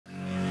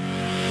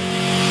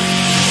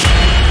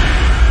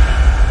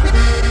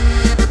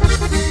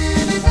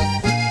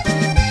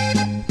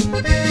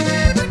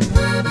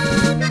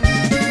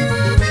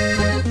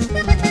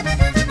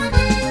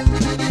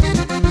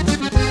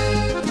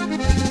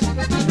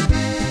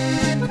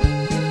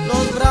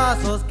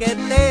brazos que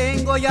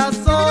tengo ya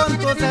son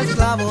tus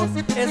esclavos.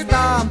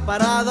 Están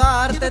para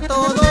darte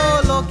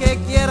todo lo que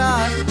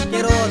quieras.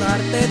 Quiero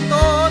darte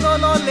todo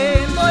lo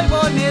lindo y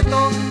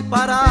bonito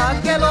para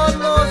que lo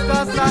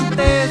luzcas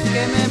antes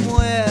que me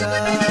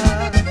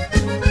muera.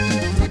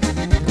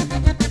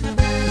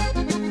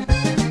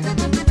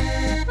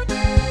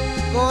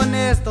 Con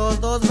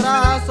estos dos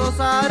brazos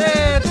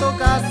haré tu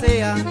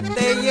casilla,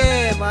 te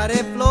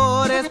llevaré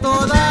flores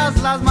todas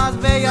las más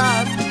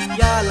bellas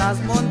y a las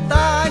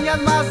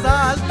montañas más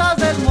altas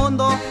del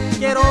mundo.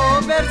 Quiero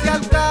ver si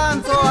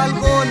alcanzo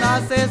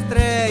algunas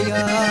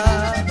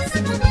estrellas.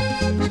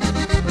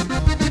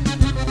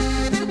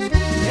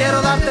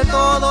 Quiero darte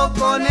todo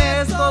con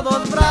estos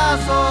dos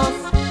brazos,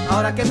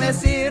 ahora que me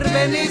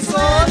sirven y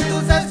son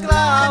tus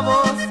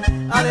esclavos.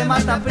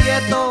 Además te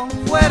aprieto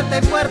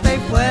fuerte, fuerte y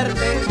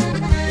fuerte,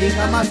 y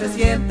jamás se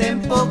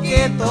sienten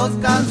poquitos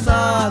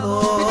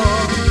cansados.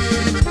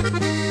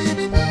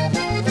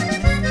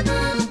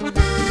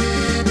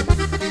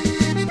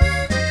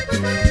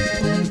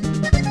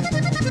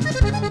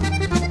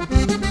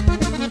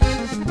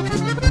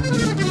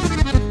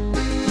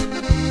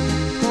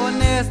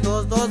 Con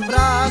estos dos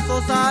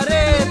brazos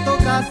haré tu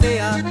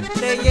casilla,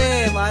 te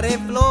llevaré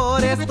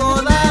flores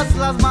todas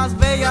las más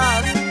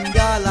bellas y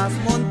a las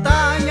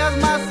montañas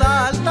más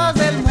altas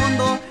del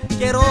mundo.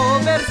 Quiero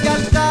ver si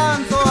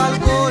alcanzo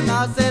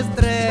algunas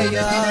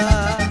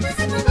estrellas.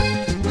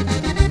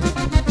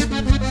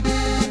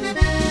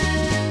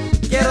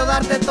 Quiero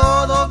darte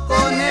todo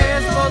con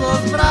estos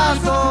dos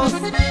brazos,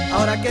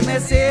 ahora que me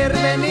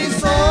sirven y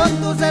son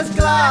tus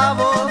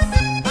esclavos.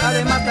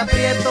 Además te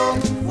aprieto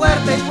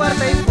fuerte y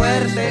fuerte y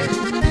fuerte,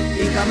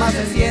 y jamás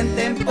se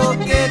sienten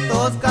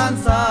poquitos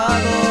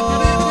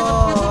cansados.